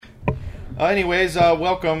Anyways,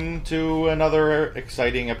 welcome to another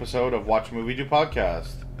exciting episode of Watch Movie Do Podcast.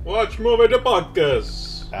 Watch Movie Do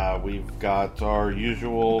Podcast. We've got our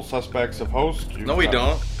usual suspects of host. No, we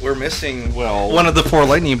don't. We're missing Well, one of the 4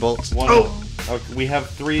 lightning bolts. We have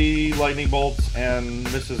 3 lightning bolts and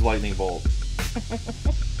Mrs. Lightning Bolt.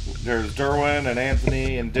 There's Derwin and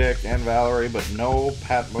Anthony and Dick and Valerie, but no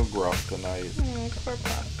Pat McGruff tonight. Poor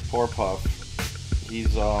Puff. Poor Puff.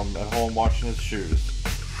 He's at home washing his shoes.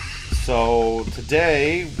 So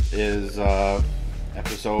today is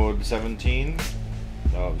episode 17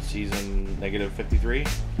 of season -53,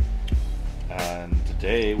 and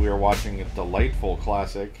today we are watching a delightful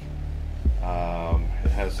classic.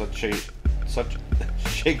 It has such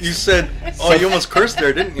Shakespeare. You said, you almost cursed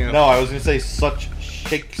there, didn't you? No, I was going to say such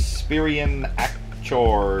Shakespearean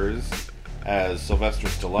actors as Sylvester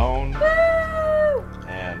Stallone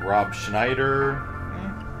and Rob Schneider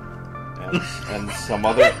and some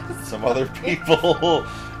other people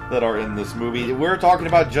that are in this movie. We're talking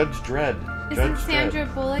about Judge Dredd. Isn't Sandra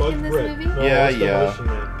Bullock in this movie? No, Yeah.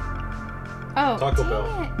 Oh, Taco dang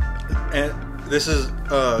Bell. it. And this is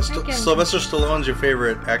Freaking- Sylvester Stallone's your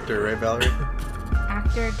favorite actor, right, Valerie?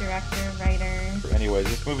 Actor, director, writer. Anyways,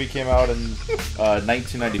 this movie came out in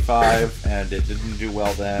 1995, and it didn't do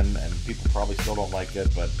well then, and people probably still don't like it,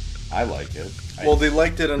 but I like it. Well, they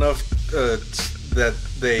liked it enough that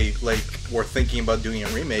they were thinking about doing a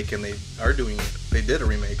remake, and they are doing it. They did a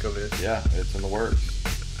remake of it. Yeah, it's in the works.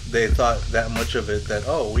 They thought that much of it that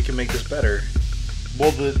we can make this better.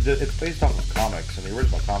 Well, it's based off of comics, and the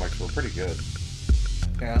original comics were pretty good.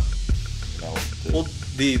 Yeah. Well,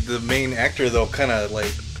 the main actor though kind of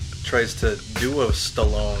tries to do a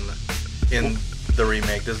Stallone in the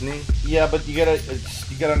remake, doesn't he? Yeah, but you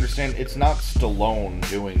gotta understand, it's not Stallone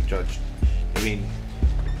doing Judge. I mean,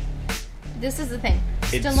 This is the thing.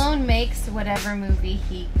 Stallone makes whatever movie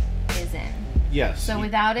he is in. Yes. So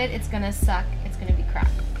without it, it's gonna suck. It's gonna be crap.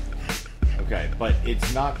 Okay, but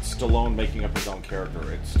it's not Stallone making up his own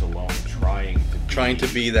character. It's Stallone trying to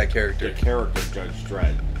be that character. The character Judge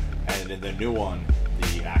Dredd, and in the new one,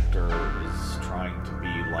 the actor is trying to be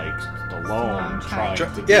like Stallone, trying to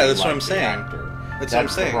be that's like what I'm the saying. actor. That's what I'm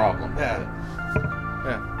saying. The problem. Yeah.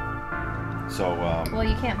 So, Well,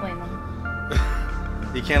 you can't blame them.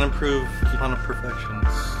 You can't improve upon perfection.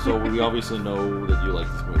 So we obviously know that you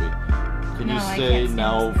like this movie. Can No, you I say can't stand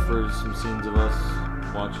now this for some scenes of us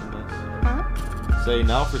watching this? Huh? Say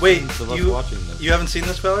now for Wait, scenes of us watching this. you haven't seen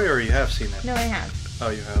this, Valerie, or you have seen it? No, I have. Oh,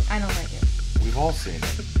 you have. I don't like it. We've all seen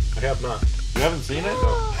it. I have not. You haven't seen it?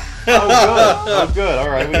 Oh, good. Oh, good. All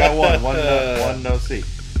right, we got one no see.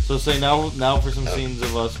 So say now for some scenes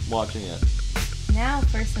of us watching it. Now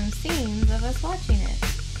for some scenes of us watching it.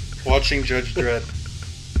 Watching Judge Dredd.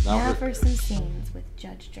 Now for some scenes with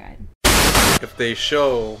Judge Dredd. If they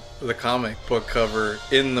show the comic book cover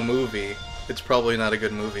in the movie, it's probably not a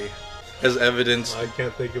good movie. As evidence. I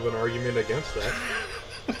can't think of an argument against that.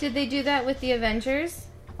 Did they do that with the Avengers?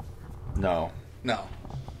 No. No.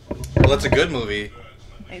 Well, that's a good movie.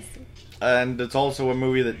 I see. And it's also a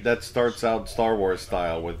movie that starts out Star Wars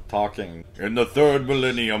style with talking. In the 3rd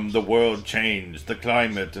millennium, the world changed, the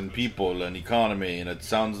climate and people and economy, and it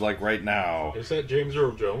sounds like right now. Is that James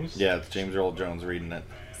Earl Jones? Yeah, it's James Earl Jones reading it.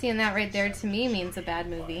 Seeing that right there to me means a bad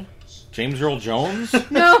movie. James Earl Jones?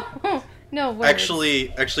 No, no words.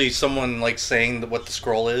 Actually, someone saying what the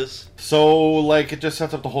scroll is. So, it just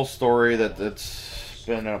sets up the whole story that it's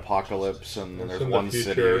been an apocalypse, and It's there's in the one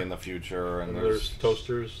future. city in the future, and There's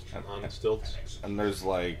toasters on stilts. and there's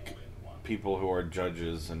people who are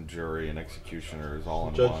judges and jury and executioners all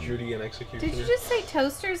in Judge one. Judy and Executioner. Did you just say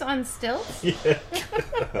toasters on stilts? Yeah.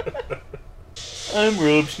 I'm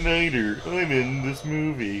Rob Schneider. I'm in this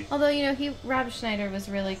movie. Although, Rob Schneider was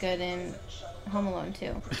really good in Home Alone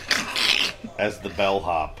 2. As the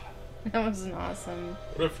bellhop. That was an awesome...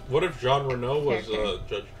 What if Jean Reno was Character.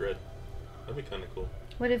 Judge Dredd? That'd be kind of cool.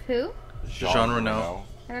 What if who? Jean Reno.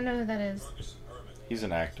 I don't know who that is. He's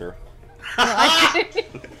an actor. Well,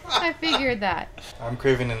 I figured that. I'm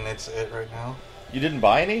craving an It's It right now. You didn't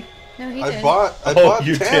buy any? No, he I did. bought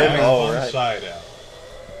you 10. did? Oh, One right. side out.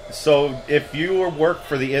 So, if you work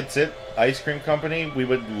for the It's It ice cream company, we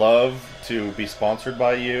would love to be sponsored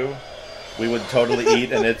by you. We would totally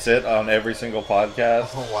eat an It's It on every single podcast,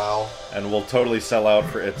 Oh, wow. and we'll totally sell out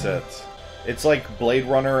for It's It. It's like Blade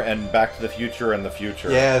Runner and Back to the Future and the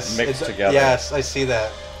future Yes. mixed together. Yes, I see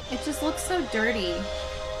that. It just looks so dirty.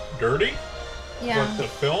 Dirty? Yeah. What, the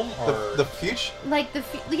film? Or The future. Like the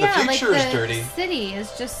future is dirty. city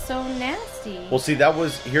is just so nasty. Well, see, that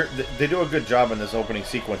was here. They do a good job in this opening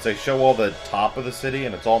sequence. They show all the top of the city,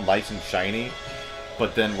 and it's all nice and shiny.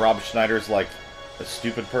 But then Rob Schneider's like, a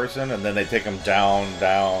stupid person, and then they take him down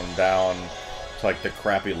to like the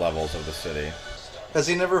crappy levels of the city. Has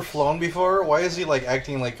he never flown before? Why is he like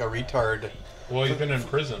acting like a retard? Well, he's been in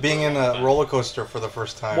prison. Being in a roller coaster for the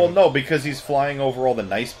first time. Well, no, because he's flying over all the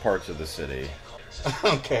nice parts of the city.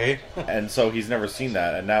 Okay. And so he's never seen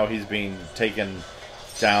that, and now he's being taken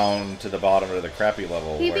down to the bottom of the crappy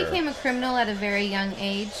level. He became a criminal at a very young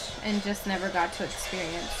age and just never got to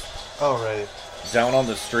experience. Oh, right. Down on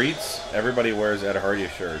the streets, everybody wears Ed Hardy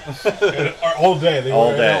shirts. All day. They all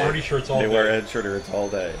wear day. Ed Hardy shirts all day. They wear Ed shirts all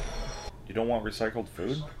day. You don't want recycled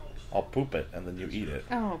food? I'll poop it, and then you eat it.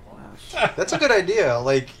 Oh, gosh. That's a good idea.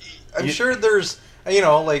 Like, I'm sure there's,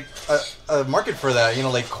 like, a market for that.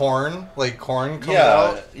 Like corn. Like, corn comes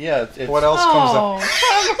out. Yeah. What else comes out?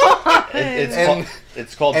 Come on!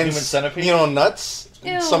 It's called human centipede. Nuts.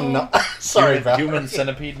 Ew. Some nuts. Sorry, Valerie. Human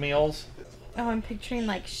centipede meals. Oh, I'm picturing,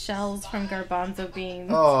 like, shells from garbanzo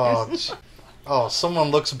beans. Oh, someone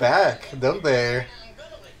looks back, don't they?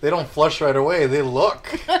 They don't flush right away. They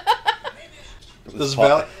look.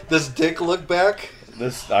 Does Dick look back?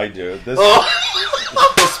 I do. This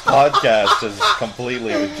podcast is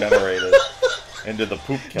completely degenerated into the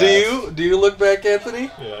poop cast. Do you look back,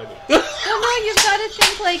 Anthony? Yeah, I do. Well, no, you've got to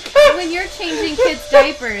think, like, when you're changing kids'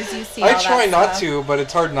 diapers, you see all I try that not stuff. to, but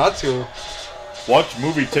it's hard not to. Watch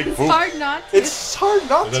movie, take poop. It's hard not to. It's hard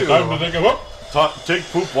not Is it time to to. think of Take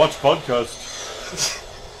poop, watch podcast.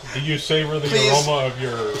 Did you savor the Please- aroma of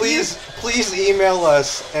your... Please email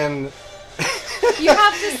us and You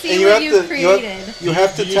have to see and what you created. You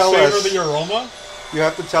have to Did you tell savor us. the aroma? You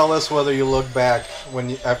have to tell us whether you look back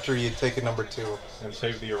after you take a number 2. And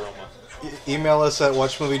save the aroma. Email us at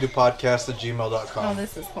watchmoviedopodcast Oh, @gmail.com.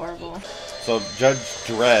 this is horrible. So Judge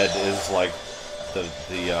Dredd is like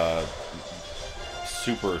the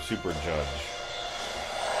super judge.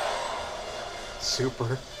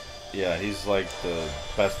 Super. Yeah, he's like the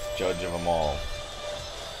best judge of them all.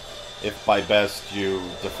 If by best you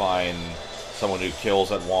define someone who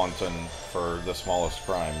kills at wanton for the smallest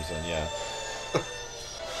crimes, then yeah.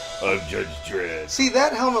 I'm Judge Dredd. See,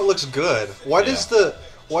 that helmet looks good. Why does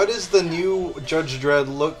the new Judge Dredd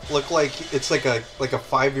look like it's like a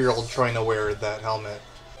 5-year-old trying to wear that helmet?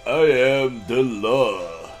 I am the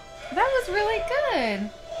law. That was really good.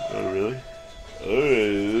 Oh, really?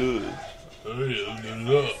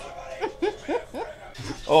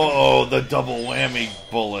 Oh, the double whammy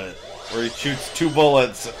bullet. Where he shoots 2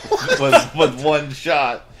 bullets with one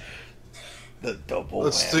shot. The double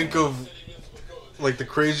Let's whammy. think of like the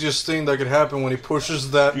craziest thing that could happen when he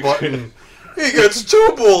pushes that button. He gets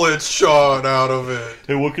 2 bullets shot out of it.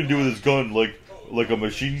 Hey, what can he do with his gun? Like a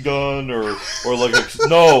machine gun or like a...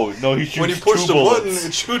 No, he shoots 2 bullets. When he pushes the button,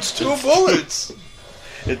 it shoots 2 bullets.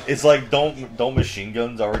 It's like don't machine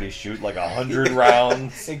guns already shoot like 100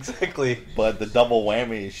 rounds? Exactly. But the double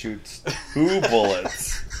whammy shoots 2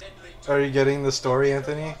 bullets. Are you getting the story,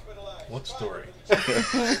 Anthony? What story?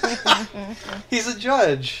 He's a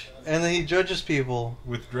judge, and then he judges people.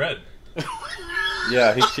 With Dredd.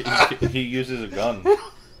 Yeah, he uses a gun.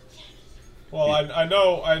 Well, I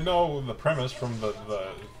know the premise from the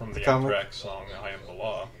comic? Anthrax song "I Am the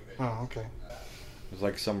Law." Oh, okay. It's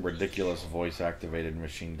like some ridiculous voice-activated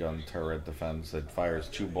machine gun turret defense that fires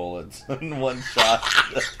 2 bullets in one shot.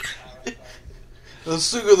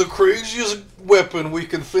 Let's think of the craziest weapon we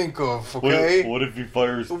can think of, okay? What if he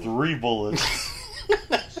fires 3 bullets?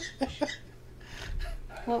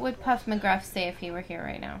 What would Puff McGruff say if he were here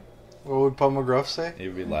right now? What would Paul McGruff say?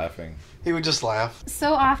 He'd be laughing. He would just laugh.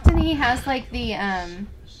 So often he has like the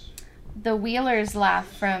Wheelers laugh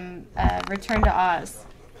from Return to Oz.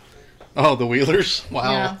 Oh, the Wheelers?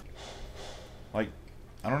 Wow. Yeah. Like,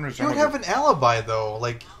 I don't He understand. would have an alibi, though.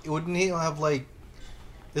 Like, wouldn't he have, like...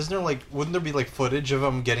 wouldn't there be, like, footage of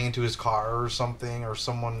him getting into his car or something? Or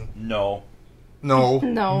someone... No. No.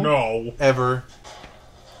 No. No. Ever.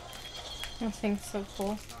 I think so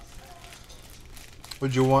cool.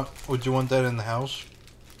 Would you want that in the house?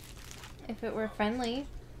 If it were friendly.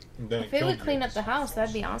 And then If it would killed clean you. up the house,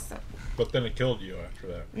 that'd be awesome. But then it killed you after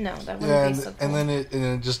that. No, that wouldn't Yeah, be so cool. and then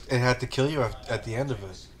it had to kill you at the end of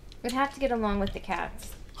it. We'd have to get along with the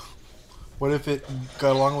cats. What if it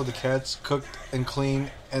got along with the cats, cooked and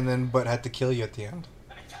clean, and then but had to kill you at the end?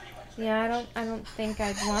 Yeah, I don't think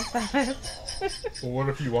I'd want that. Well, what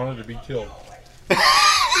if you wanted to be killed? No,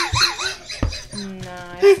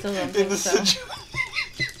 I still don't think so.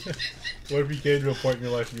 What if you came to a point in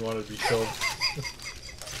your life and you wanted to be killed?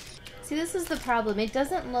 See, this is the problem. It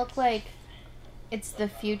doesn't look like it's the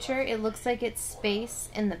future. It looks like it's space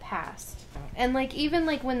in the past. And like even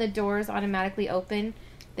like when the doors automatically open,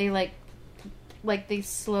 they like they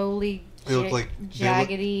slowly They look like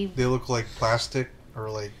jaggedy. They look like plastic or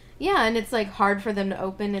like. Yeah, and it's like hard for them to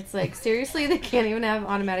open. It's like seriously, they can't even have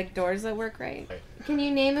automatic doors that work right. Can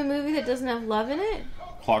you name a movie that doesn't have love in it?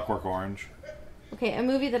 Clockwork Orange. Okay, a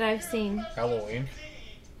movie that I've seen. Halloween.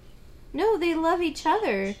 No, they love each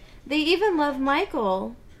other. They even love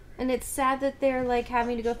Michael, and it's sad that they're like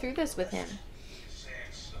having to go through this with him.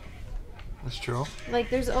 That's true. Like,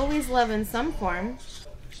 there's always love in some form.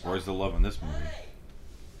 Where's the love in this movie?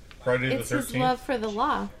 Friday the 13th. It's his love for the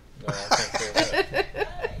law. No, I can't say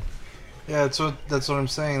that. Yeah, that's what I'm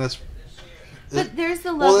saying. But there's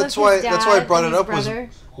the love well, of that's his why dad that's why I brought and it his up brother.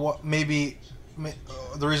 was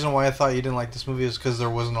the reason why I thought you didn't like this movie is because there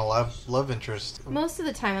wasn't a love interest. Most of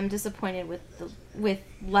the time, I'm disappointed with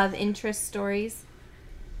love interest stories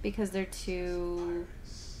because they're too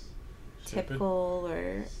typical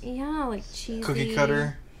or like cheesy. Cookie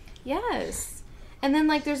cutter. Yes. And then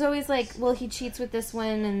like there's always like, well, he cheats with this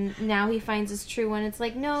one and now he finds his true one. It's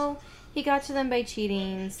like, no, he got to them by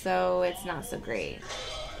cheating, so it's not so great.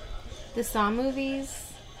 The Saw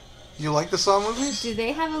movies. You like the Saw movies? Do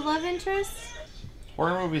they have a love interest?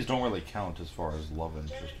 Horror movies don't really count as far as love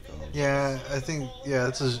interest goes. Yeah, I think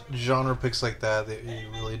it's a genre picks like that you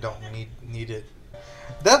really don't need it.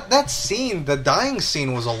 That scene, the dying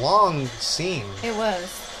scene, was a long scene. It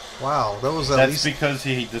was. Wow, that was at That's least. because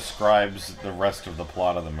he describes the rest of the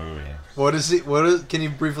plot of the movie. What is it? Can you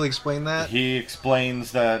briefly explain that? He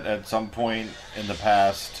explains that at some point in the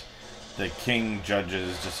past, the king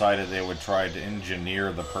judges decided they would try to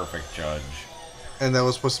engineer the perfect judge. And that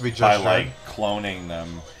was supposed to be by Judge Dredd. like cloning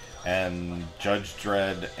them, and Judge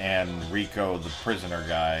Dredd and Rico, the prisoner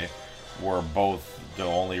guy, were both the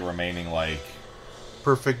only remaining like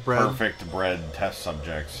perfect bred test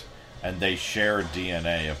subjects, and they share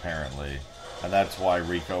DNA apparently, and that's why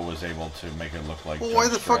Rico was able to make it look like. Well, Judge why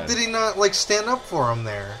the fuck Dredd. did he not like stand up for him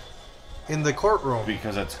there in the courtroom?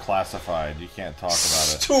 Because it's classified. You can't talk about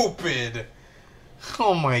it. Stupid.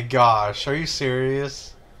 Oh my gosh, are you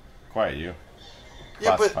serious? Quiet you.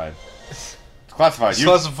 Yeah, but Classified. It's classified. it's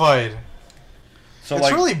classified. So it's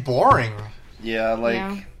like, really boring. yeah, like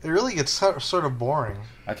Yeah. It really gets sort of boring.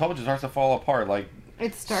 I told you, it starts to fall apart. Like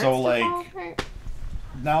It starts So, to like, fall apart.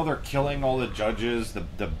 now they're killing all the judges, the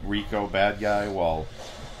Rico bad guy, while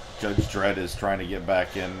Judge Dredd is trying to get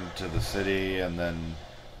back into the city, and then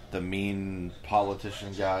the mean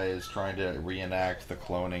politician guy is trying to reenact the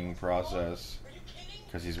cloning process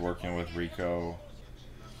because he's working with Rico.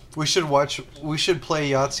 We should play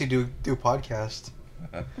Yahtzee, do podcast.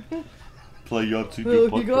 Play Yahtzee, do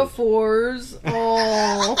podcast. He got 4s.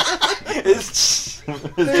 Oh. It's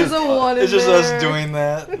There's a 1 in it's just there. us doing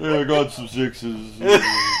that. Yeah, I got some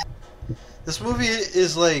 6s. This movie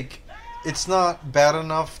is like, it's not bad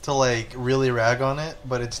enough to like really rag on it,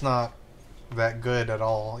 but it's not that good at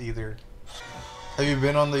all either. Have you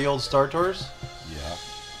been on the old Star Tours? Yeah.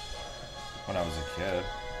 When I was a kid.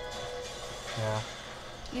 Yeah.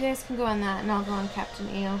 You guys can go on that, and I'll go on Captain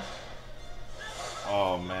EO.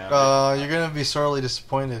 Oh, man. You're gonna be sorely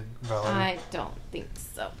disappointed, Valerie. I don't think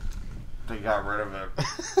so. They got rid of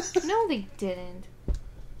it. No, they didn't.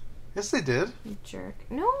 Yes, they did. You jerk.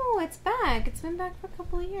 No, it's back. It's been back for a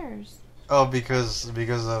couple of years. Oh, because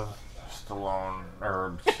of Stallone,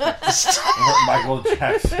 or Michael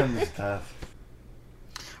Jackson's death.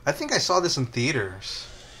 I think I saw this in theaters.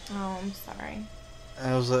 Oh, I'm sorry.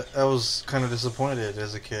 I was kind of disappointed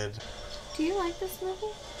as a kid. Do you like this movie?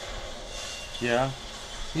 Yeah.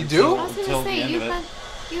 You do? I was Until gonna the say, end of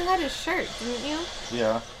it. you had a shirt, didn't you?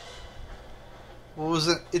 Yeah. What was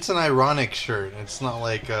it? It's an ironic shirt. It's not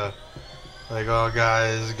like oh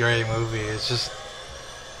guys, great movie. It's just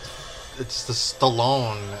it's the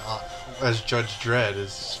Stallone as Judge Dredd.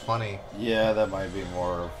 It's funny. Yeah, that might be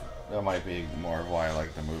more of why I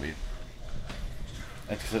like the movie.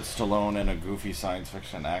 It's because it's Stallone in a goofy science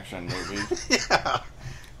fiction action movie.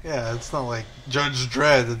 Yeah. It's not like Judge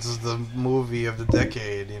Dredd. It's the movie of the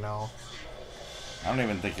decade, you know. I don't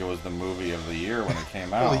even think it was the movie of the year when it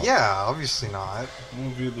came out. Well, yeah, obviously not.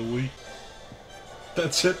 Movie of the week.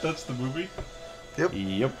 That's it? That's the movie?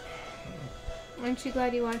 Yep. Aren't you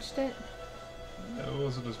glad you watched it? Yeah, it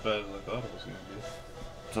wasn't as bad as I thought it was going to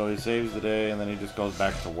be. So he saves the day and then he just goes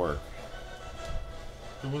back to work.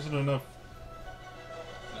 There wasn't enough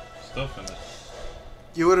stuff in it.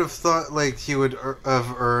 You would have thought like he would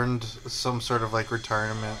have earned some sort of like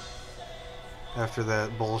retirement after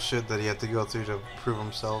that bullshit that he had to go through to prove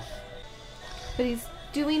himself. But he's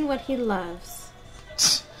doing what he loves.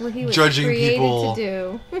 What he was Judging created people.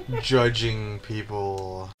 to do. Judging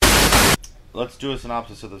people. Let's do a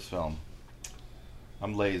synopsis of this film.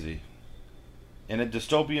 I'm lazy. In a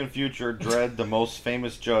dystopian future, Dredd, the most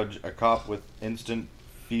famous judge, a cop with instant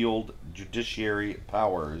field judiciary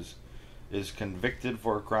powers, is convicted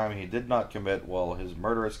for a crime he did not commit while his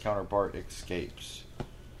murderous counterpart escapes.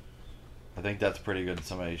 I think that's a pretty good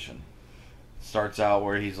summation. Starts out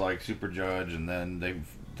where he's like super judge, and then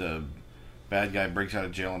the bad guy breaks out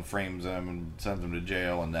of jail and frames him and sends him to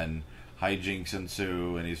jail, and then hijinks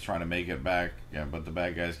ensue, and he's trying to make it back. Yeah, but the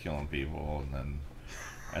bad guy's killing people,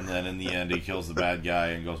 and then in the end he kills the bad guy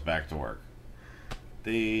and goes back to work.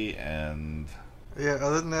 The end. Yeah,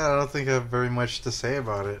 other than that, I don't think I have very much to say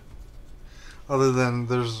about it. Other than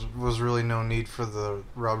was really no need for the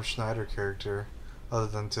Rob Schneider character, other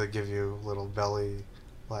than to give you a little belly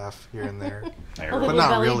laugh here and there. A But little not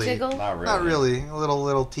belly really. jiggle. Not really. A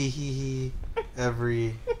little tee hee hee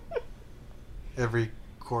every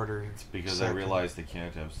quarter. It's because second. I realized they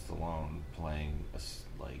can't have Stallone playing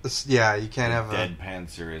like Yeah, you can't have a deadpan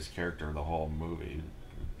serious character the whole movie.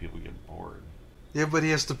 People get bored. Yeah, but he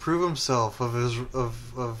has to prove himself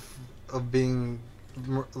of being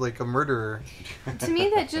like a murderer. To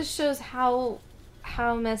me, that just shows how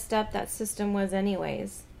messed up that system was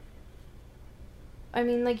anyways. I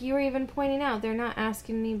mean, like you were even pointing out, they're not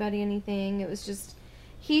asking anybody anything. It was just...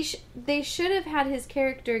 they should have had his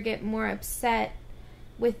character get more upset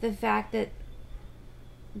with the fact that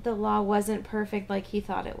the law wasn't perfect like he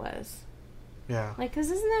thought it was. Yeah. Like, because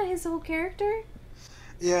isn't that his whole character?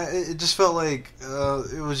 Yeah, it just felt like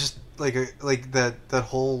it was just like that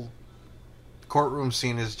whole courtroom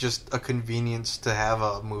scene is just a convenience to have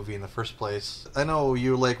a movie in the first place. I know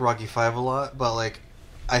you like Rocky V a lot, but like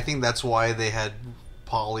I think that's why they had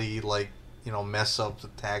Paulie mess up the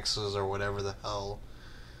taxes or whatever the hell,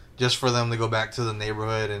 just for them to go back to the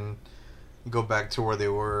neighborhood and go back to where they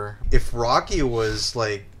were. If Rocky was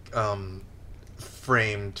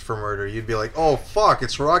framed for murder, you'd be like, oh fuck,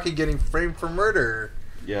 it's Rocky getting framed for murder.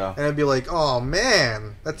 Yeah. And I'd be like, oh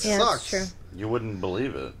man, that sucks. That's true. You wouldn't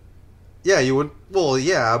believe it. Yeah, you would. Well,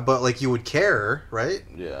 yeah, but like you would care, right?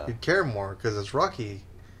 Yeah. You'd care more because it's Rocky.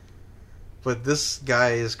 But this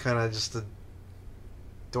guy is kind of just a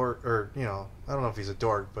dork, or I don't know if he's a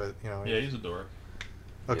dork, but Yeah, he's a dork.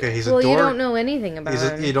 Okay, Yeah. he's a Well, dork. you don't know anything about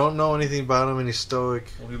him. You don't know anything about him, and he's stoic.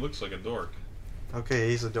 Well, he looks like a dork. Okay,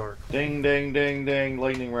 he's a dork. Ding, ding, ding, ding.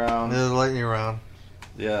 Lightning round. There's a lightning round.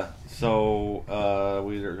 Yeah. So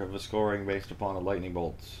we have a scoring based upon the lightning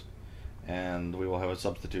bolts, and we will have a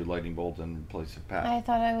substitute lightning bolt in place of Pat. I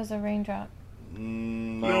thought I was a raindrop.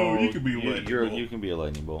 No, you could be a lightning bolt. You can be a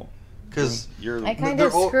lightning bolt. Because You're. I kind they're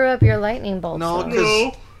of all- screw up your lightning bolts. No,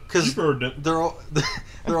 though. because You've heard it. there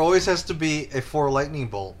always has to be a 4 lightning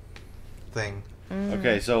bolt thing.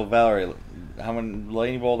 Okay, so Valerie, how many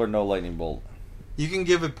lightning bolt or no lightning bolt You can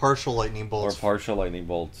give it partial lightning or bolts. partial lightning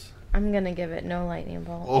bolts? I'm gonna give it no lightning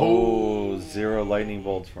bolt. Oh, 0 lightning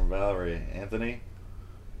bolts from Valerie. Anthony?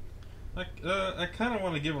 I kind of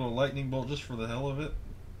want to give it a lightning bolt just for the hell of it,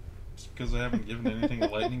 because I haven't given anything a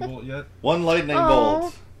lightning bolt yet. 1 lightning Aw.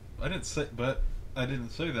 bolt. I didn't say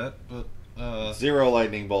that, but 0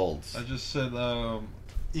 lightning bolts. I just said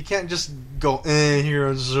You can't just go,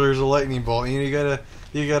 here's a lightning bolt. You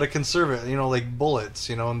gotta conserve it. Like bullets.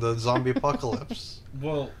 In the zombie apocalypse.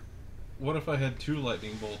 well, what if I had 2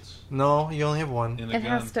 lightning bolts No, you only have 1. in a It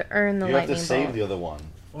gun? has to earn the You have lightning to save bolt. the other one.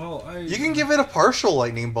 Well, You can give it a partial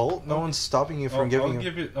lightning bolt. No one's stopping you from giving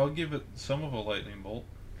it. I'll give it some of a lightning bolt.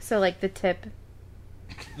 So, like the tip.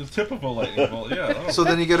 The tip of a lightning bolt, yeah. Oh. So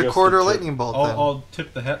then you get a Just quarter the tip. lightning bolt. Then. I'll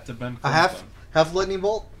tip the hat to Ben. A half Franklin. half lightning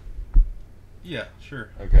bolt. Yeah, sure.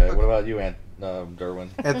 Okay, what about you, Derwin?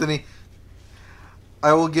 Anthony,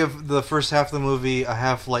 I will give the first half of the movie a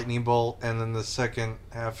half lightning bolt, and then the second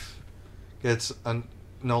half gets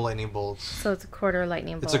no lightning bolts. So it's a quarter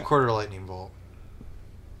lightning bolt. It's a quarter lightning bolt.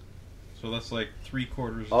 So that's like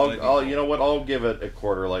 3/4 of I'll, lightning I'll, bolt. you know what? I'll give it a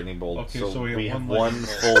quarter lightning bolt. Okay, so so we we have have one one lightning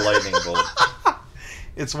bolt. full lightning bolt.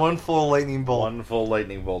 It's 1 full lightning bolt. One full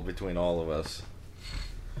lightning bolt between all of us.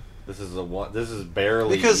 This is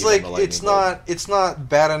barely Because even the lightning it's not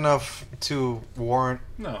bad enough to warrant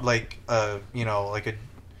No. like a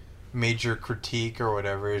major critique or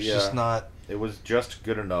whatever. It's just Yeah. not It was just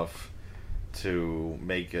good enough to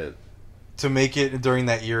make it. to make it during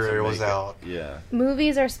that year to it was make out. Yeah.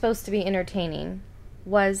 Movies are supposed to be entertaining.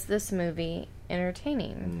 Was this movie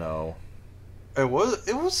entertaining? No. It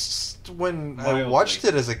was when I Mildly. watched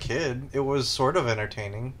it as a kid. It was sort of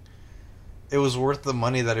entertaining. It was worth the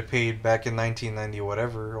money that I paid back in 1990,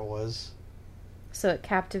 whatever it was. So it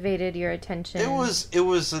captivated your attention. It was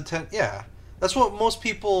yeah. That's what most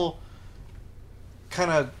people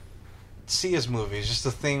kind of see as movies. Just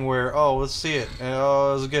a thing where, oh, let's see it. And,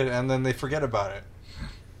 oh, it was good, and then they forget about it.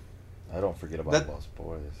 I don't forget about Lost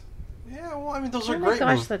Boys. Yeah, well, I mean, those are Oh my great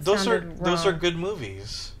gosh, movies. that Those are sounded wrong. good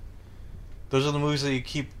movies. Those are the movies that you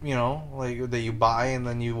keep, like that you buy and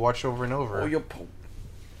then you watch over and over. Oh,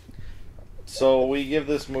 so we give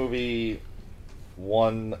this movie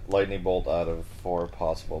 1 lightning bolt out of 4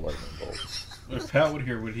 possible lightning bolts. If Pat would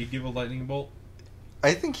hear, would he give a lightning bolt?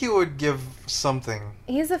 I think he would give something.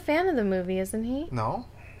 He's a fan of the movie, isn't he? No?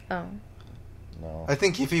 Oh. No. I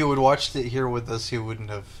think if he would watched it here with us, he wouldn't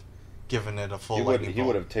have given it a full lightning bolt. He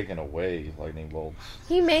would have taken away lightning bolts.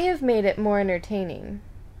 He may have made it more entertaining.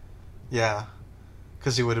 Yeah,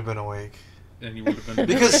 because he would have been awake. And he would have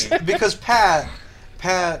been because Pat,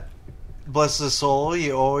 bless his soul,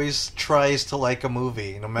 he always tries to like a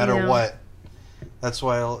movie no matter what. That's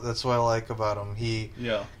why I like about him. He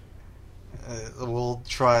will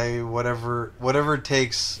try whatever it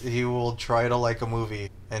takes. He will try to like a movie,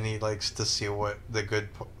 and he likes to see what the good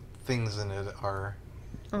things in it are.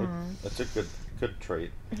 That's a good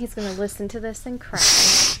trait. He's gonna listen to this and cry.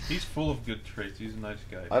 He's full of good traits. He's a nice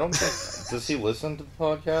guy. I don't think. Does he listen to the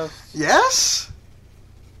podcast? Yes,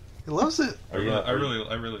 he loves it. I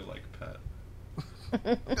really like Pat.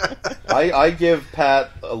 I give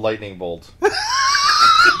Pat a lightning bolt.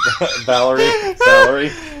 Valerie.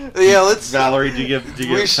 Yeah, Valerie, do you give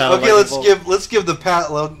Pat a lightning bolt? let's give the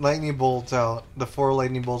Pat lightning bolt out. The 4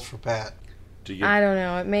 lightning bolts for Pat. I don't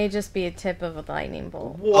know. It may just be a tip of a lightning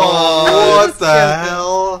bolt. Whoa, what the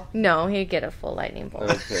hell? No, he'd get a full lightning bolt.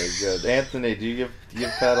 Okay, good. Anthony, do you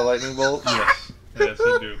give Pat a lightning bolt? Yes,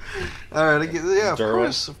 I do. All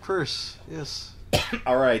right, of course, yes.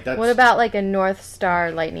 All right, What about like a North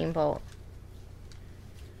Star lightning bolt?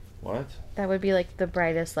 What? That would be like the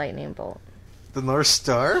brightest lightning bolt. The North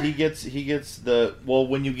Star? He gets the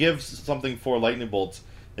when you give something 4 lightning bolts,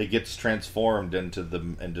 it gets transformed into the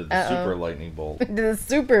super lightning bolt. The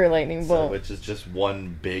super lightning bolt, which is just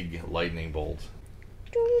one big lightning bolt.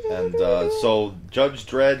 And so Judge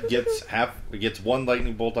Dredd gets 1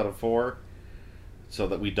 lightning bolt out of 4, so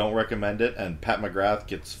that we don't recommend it, and Pat McGrath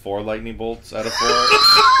gets 4 lightning bolts out of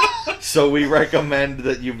 4. So we recommend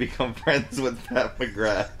that you become friends with Pat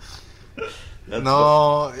McGrath.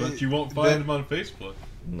 But you won't find him on Facebook.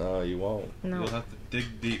 No, you won't. No. You'll have to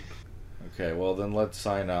dig deep. Okay, well then let's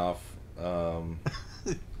sign off.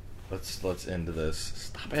 Let's end this.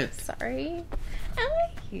 Stop it. Sorry.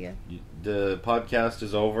 The podcast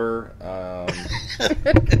is over.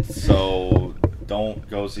 So don't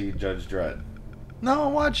go see Judge Dredd. No,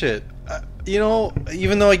 watch it.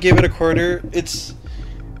 Even though I gave it a quarter, it's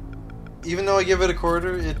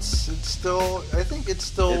still. I think it's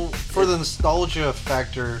still for the nostalgia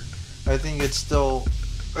factor. I think it's still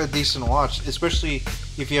a decent watch, especially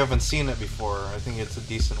if you haven't seen it before. I think it's a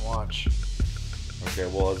decent watch. Okay,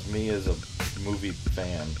 well, as a movie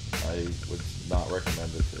fan, I would not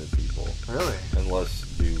recommend it to people. Really?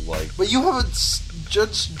 Unless you like. But you have a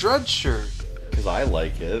Judge Dredd shirt. Because I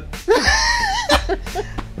like it.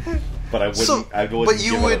 But I wouldn't. So, I wouldn't.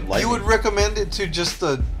 But you would recommend it to just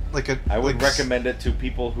I would recommend it to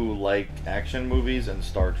people who like action movies and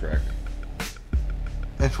Star Trek.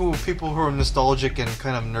 And people who are nostalgic and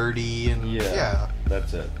kind of nerdy and yeah.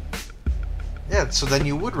 That's it. Yeah, so then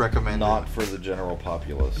you would recommend Not for the general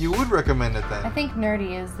populace. You would recommend it then. I think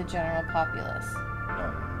nerdy is the general populace.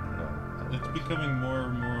 No. It's becoming more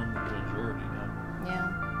and more majority now.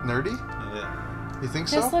 Yeah. Nerdy? Yeah. You think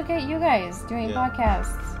Just so? look at you guys doing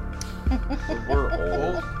podcasts. We're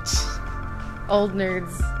old. Old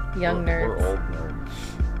nerds. Young nerds. We're old nerds.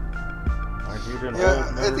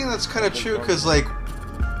 I think that's kind of true because,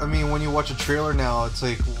 when you watch a trailer now, it's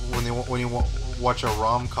like when you watch a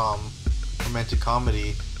rom-com, romantic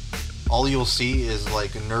comedy, all you'll see is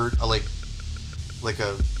like a nerd, like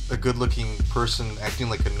a good-looking person acting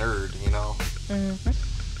like a nerd, you know.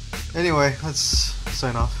 Mm-hmm. Anyway, let's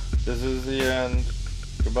sign off. This is the end.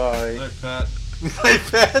 Goodbye. Night, Pat. Night,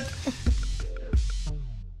 Pat.